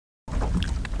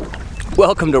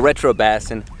Welcome to Retro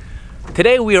Bassin.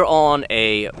 Today we are on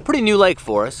a pretty new lake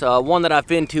for us, one that I've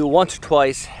been to once or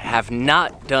twice, have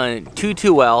not done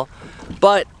too well,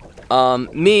 but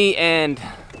me and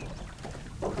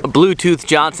Bluetooth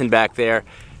Johnson back there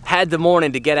had the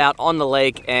morning to get out on the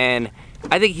lake, and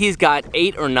I think he's got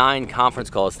 8 or 9 conference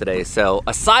calls today. So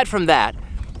aside from that,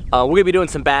 we're gonna be doing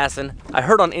some bassin. I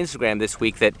heard on Instagram this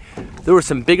week that there were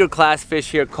some bigger class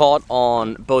fish here caught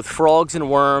on both frogs and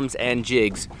worms and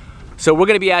jigs. So we're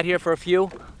gonna be out here for a few.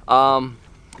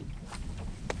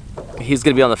 He's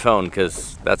gonna be on the phone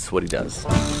because that's what he does.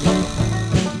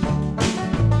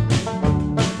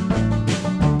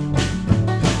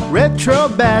 Retro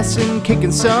Bassin,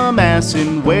 kicking some ass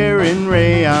and wearing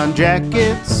rayon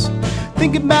jackets.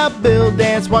 Thinking about Bill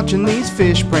Dance, watching these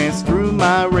fish prance through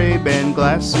my Ray-Ban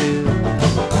glasses.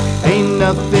 Ain't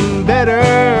nothing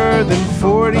better than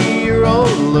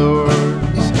 40-year-old lures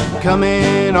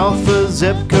coming off of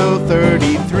Zepco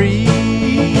 33.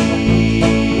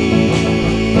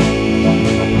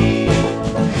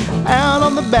 Out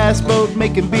on the bass boat,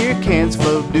 making beer cans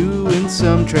float, doing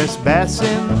some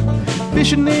trespassing.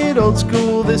 Fishing it old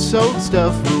school, this old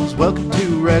stuff rules. Welcome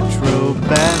to Retro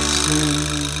Bassin.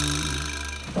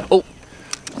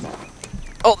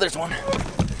 Oh, there's one.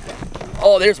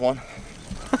 Oh, there's one.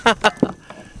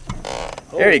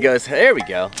 There he goes. There we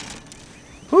go.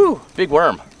 Whew, big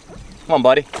worm. Come on,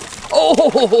 buddy.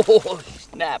 Oh,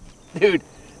 snap. Dude,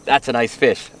 that's a nice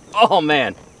fish. Oh,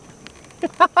 man.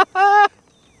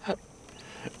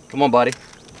 Come on, buddy.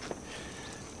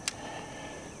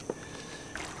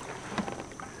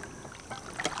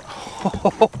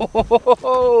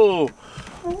 Oh,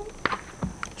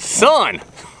 son,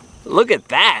 look at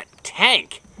that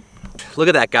tank. Look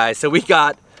at that, guys. So we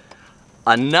got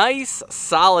a nice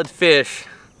solid fish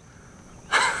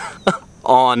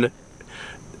on,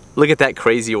 look at that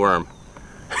crazy worm.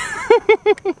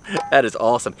 That is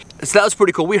awesome. So that was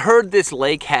pretty cool. We heard this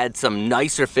lake had some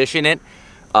nicer fish in it,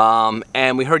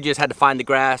 and we heard you just had to find the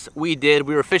grass. We did.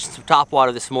 We were fishing some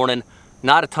topwater this morning.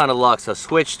 Not a ton of luck, so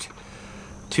switched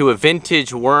to a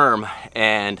vintage worm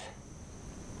and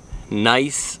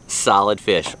nice solid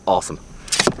fish. Awesome.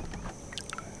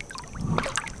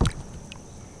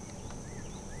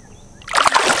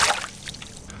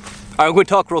 All right, we're going to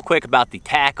talk real quick about the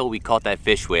tackle we caught that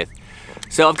fish with.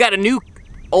 So I've got a new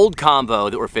old combo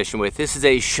that we're fishing with. This is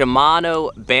a Shimano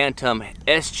Bantam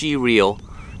SG reel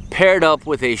paired up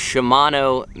with a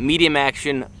Shimano medium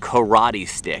action karate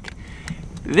stick.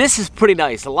 This is pretty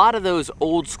nice. A lot of those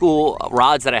old school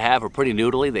rods that I have are pretty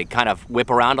noodly. They kind of whip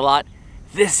around a lot.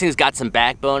 This thing's got some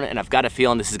backbone, and I've got a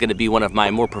feeling this is going to be one of my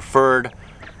more preferred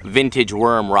vintage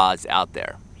worm rods out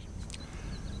there.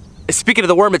 Speaking of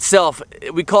the worm itself,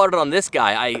 we caught it on this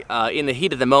guy. I, in the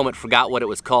heat of the moment, forgot what it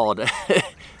was called.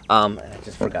 I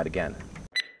just forgot again.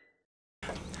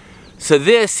 So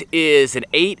this is an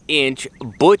 8-inch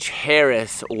Butch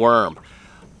Harris worm.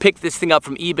 Picked this thing up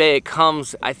from eBay. It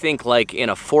comes, I think, like in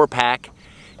a 4-pack.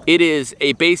 It is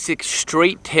a basic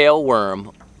straight tail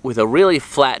worm with a really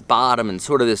flat bottom and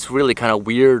sort of this really kind of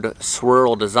weird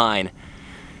swirl design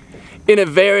in a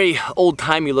very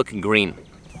old-timey looking green.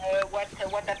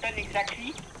 What happened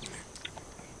exactly?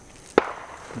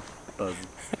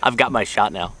 I've got my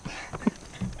shot now.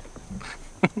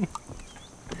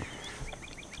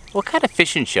 What kind of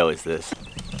fishing show is this?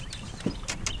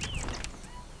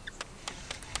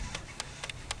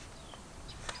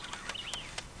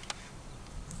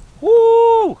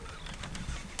 Woo!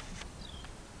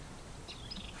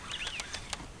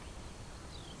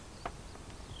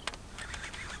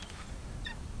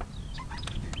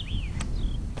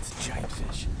 It's a giant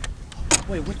fish.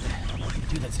 Wait, what the hell?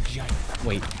 Dude, that's a giant.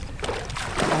 Wait.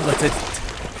 Oh, that's it.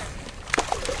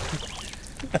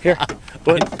 Here.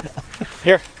 What?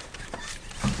 Here.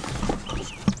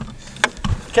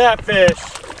 Catfish.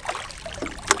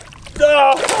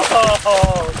 Oh!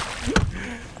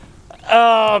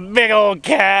 Oh, big old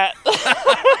cat.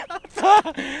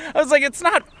 I was like, it's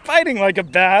not fighting like a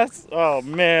bass. Oh,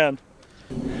 man.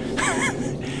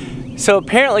 So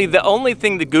apparently the only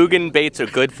thing the Guggen baits are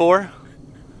good for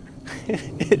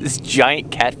is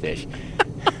giant catfish.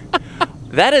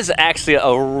 That is actually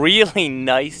a really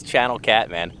nice channel cat,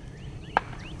 man.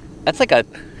 That's like a,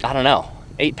 I don't know,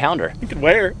 8-pounder. You could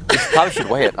weigh her. You probably should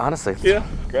weigh it, honestly. Yeah.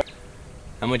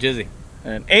 How much is he?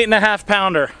 An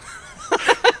 8.5-pounder.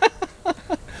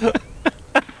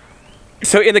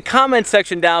 So in the comment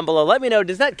section down below, let me know,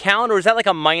 does that count or is that like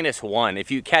a -1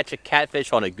 if you catch a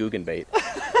catfish on a Guggen bait?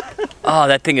 Oh,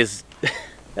 that thing is,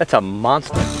 that's a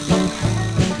monster.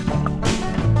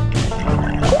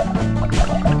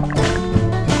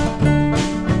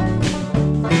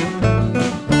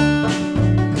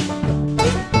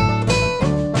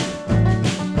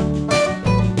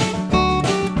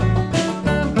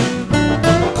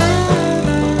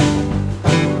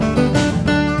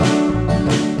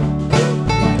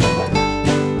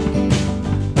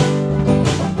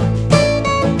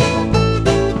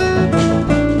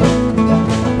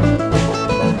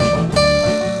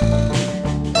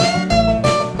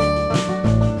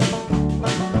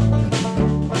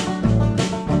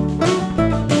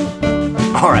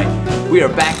 Alright, we are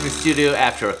back in the studio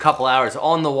after a couple hours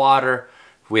on the water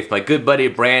with my good buddy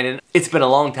Brandon. It's been a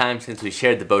long time since we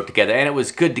shared the boat together, and it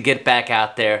was good to get back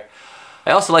out there.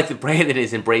 I also like that Brandon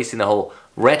is embracing the whole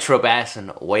retro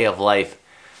Bassin way of life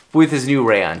with his new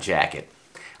rayon jacket.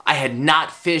 I had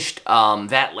not fished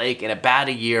that lake in about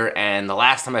a year, and the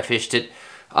last time I fished it,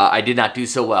 I did not do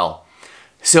so well.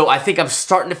 So I think I'm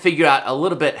starting to figure out a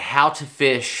little bit how to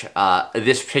fish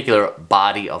this particular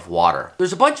body of water.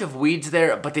 There's a bunch of weeds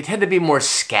there, but they tend to be more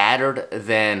scattered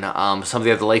than some of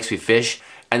the other lakes we fish,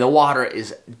 and the water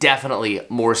is definitely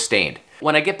more stained.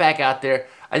 When I get back out there,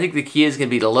 I think the key is going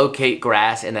to be to locate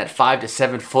grass in that 5 to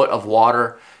 7 foot of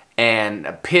water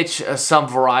and pitch some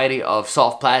variety of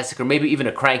soft plastic or maybe even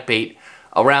a crankbait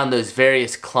around those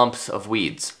various clumps of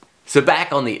weeds. So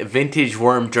back on the vintage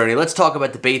worm journey, let's talk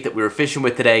about the bait that we were fishing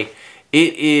with today.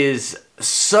 It is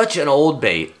such an old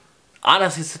bait,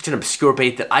 honestly such an obscure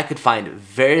bait that I could find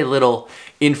very little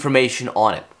information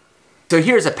on it. So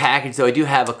here's a package, though I do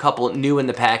have a couple new in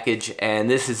the package, and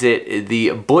this is it, the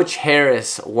Butch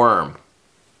Harris worm.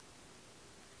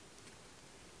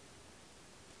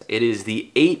 It is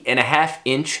the 8.5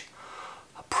 inch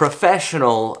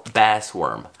professional bass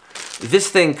worm. This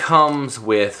thing comes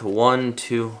with 1,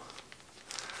 2,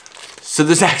 so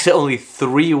there's actually only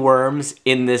 3 worms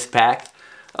in this pack.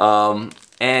 And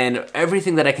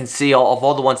everything that I can see, of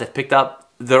all the ones I've picked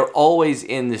up, they're always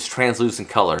in this translucent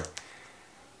color.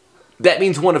 That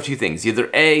means one of two things. Either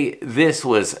A, this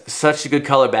was such a good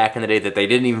color back in the day that they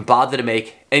didn't even bother to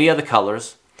make any other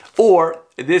colors, or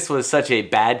this was such a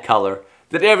bad color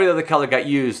that every other color got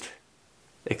used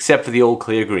except for the old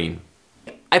clear green.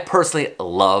 I personally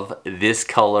love this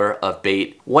color of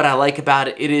bait. What I like about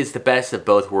it, it is the best of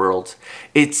both worlds.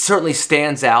 It certainly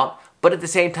stands out, but at the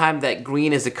same time that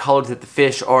green is a color that the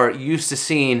fish are used to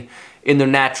seeing in their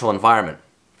natural environment.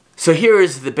 So here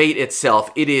is the bait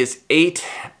itself. It is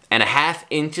 8.5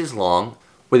 inches long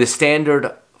with a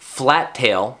standard flat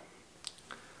tail.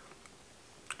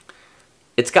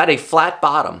 It's got a flat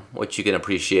bottom, which you can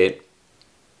appreciate,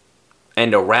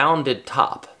 and a rounded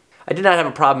top. I did not have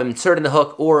a problem inserting the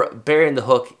hook or burying the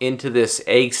hook into this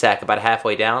egg sac about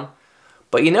halfway down,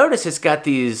 but you notice it's got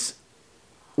these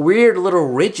weird little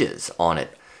ridges on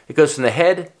it. It goes from the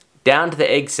head down to the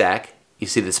egg sac, you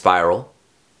see the spiral,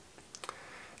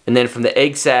 and then from the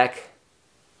egg sac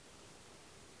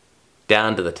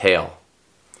down to the tail.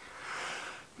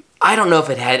 I don't know if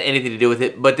it had anything to do with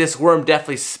it, but this worm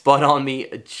definitely spun on me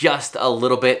just a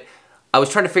little bit. I was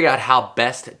trying to figure out how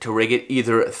best to rig it,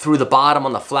 either through the bottom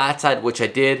on the flat side, which I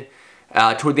did.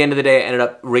 Toward the end of the day, I ended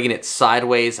up rigging it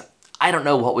sideways. I don't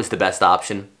know what was the best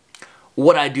option.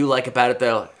 What I do like about it,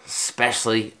 though,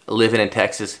 especially living in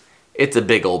Texas, it's a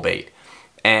big old bait.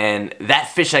 And that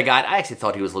fish I got, I actually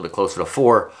thought he was a little bit closer to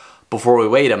 4 before we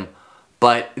weighed him.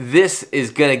 But this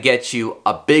is going to get you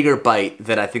a bigger bite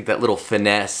than I think that little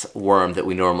finesse worm that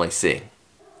we normally see.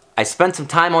 I spent some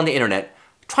time on the internet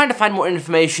trying to find more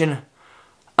information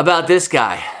about this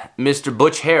guy, Mr.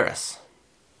 Butch Harris.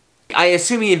 I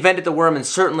assume he invented the worm, and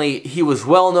certainly he was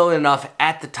well known enough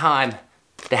at the time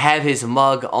to have his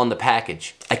mug on the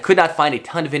package. I could not find a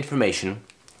ton of information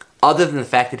other than the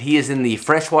fact that he is in the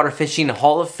Freshwater Fishing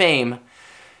Hall of Fame,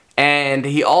 and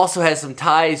he also has some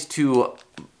ties to,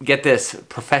 get this,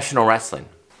 professional wrestling.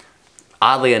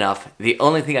 Oddly enough, the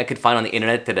only thing I could find on the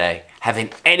internet today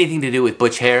having anything to do with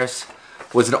Butch Harris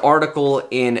was an article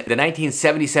in the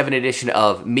 1977 edition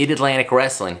of Mid-Atlantic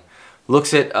Wrestling.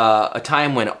 Looks at a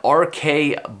time when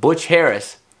R.K. Butch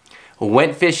Harris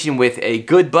went fishing with a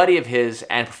good buddy of his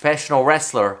and professional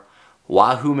wrestler,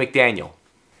 Wahoo McDaniel.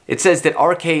 It says that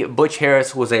R.K. Butch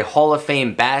Harris was a Hall of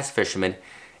Fame bass fisherman,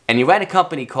 and he ran a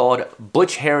company called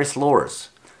Butch Harris Lures,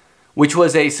 which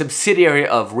was a subsidiary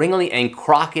of Ringley and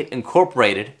Crockett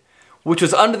Incorporated, which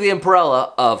was under the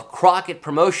umbrella of Crockett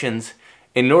Promotions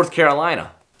in North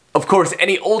Carolina. Of course,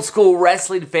 any old school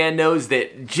wrestling fan knows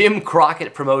that Jim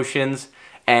Crockett Promotions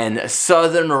and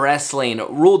Southern Wrestling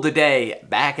ruled the day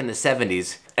back in the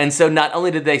 70s. And so not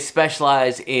only did they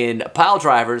specialize in pile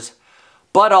drivers,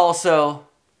 but also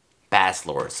bass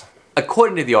lures.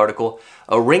 According to the article,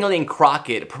 Ringley and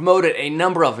Crockett promoted a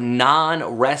number of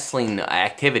non-wrestling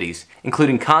activities,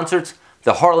 including concerts,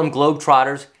 the Harlem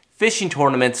Globetrotters, fishing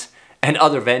tournaments, and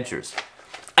other ventures.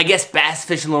 I guess bass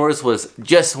fishing lures was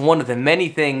just one of the many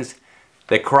things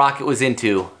that Crockett was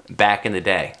into back in the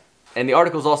day. And the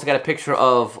article's also got a picture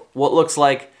of what looks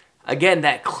like, again,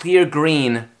 that clear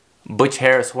green Butch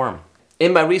Harris worm.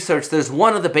 In my research, there's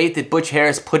one other bait that Butch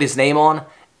Harris put his name on,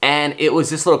 and it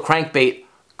was this little crankbait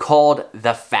called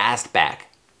the Fastback.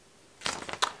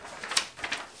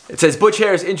 It says Butch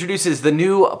Harris introduces the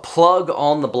new plug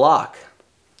on the block.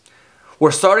 We're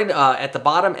starting at the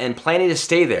bottom and planning to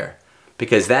stay there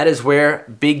because that is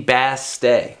where big bass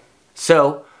stay.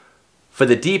 So, for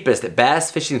the deepest bass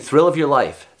fishing thrill of your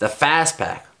life, the Fast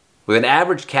Pack. With an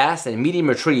average cast and medium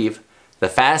retrieve, the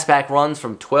Fast Pack runs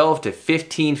from 12 to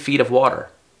 15 feet of water.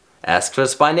 Ask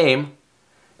us by name,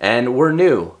 and we're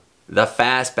new. The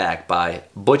Fast Pack by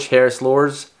Butch Harris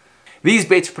Lures. These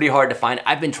baits are pretty hard to find.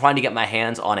 I've been trying to get my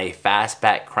hands on a Fast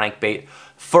Pack crankbait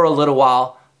for a little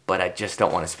while, but I just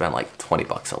don't want to spend like 20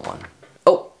 bucks on one.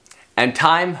 Oh, and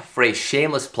time for a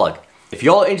shameless plug. If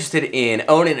y'all are interested in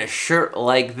owning a shirt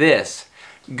like this,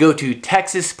 go to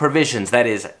Texas Provisions, that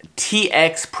is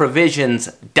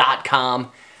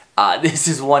txprovisions.com. This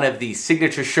is one of the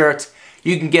signature shirts.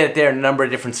 You can get it there in a number of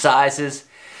different sizes.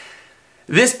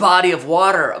 This body of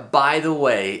water, by the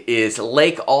way, is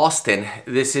Lake Austin.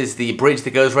 This is the bridge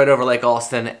that goes right over Lake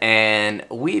Austin, and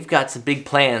we've got some big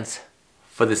plans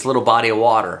for this little body of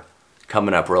water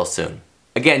coming up real soon.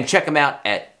 Again, check them out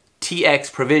at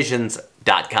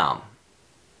txprovisions.com.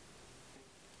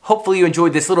 Hopefully you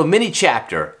enjoyed this little mini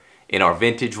chapter in our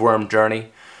vintage worm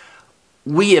journey.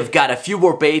 We have got a few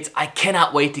more baits. I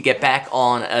cannot wait to get back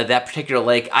on that particular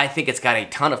lake. I think it's got a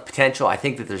ton of potential. I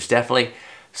think that there's definitely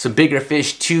some bigger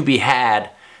fish to be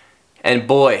had. And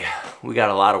boy, we got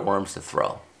a lot of worms to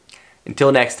throw.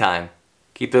 Until next time,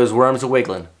 keep those worms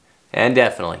a-wiggling. And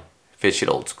definitely, fish it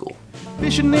old school.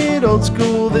 Fishing it old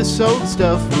school, this old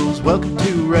stuff rules. Welcome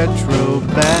to Retro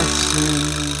Bassin.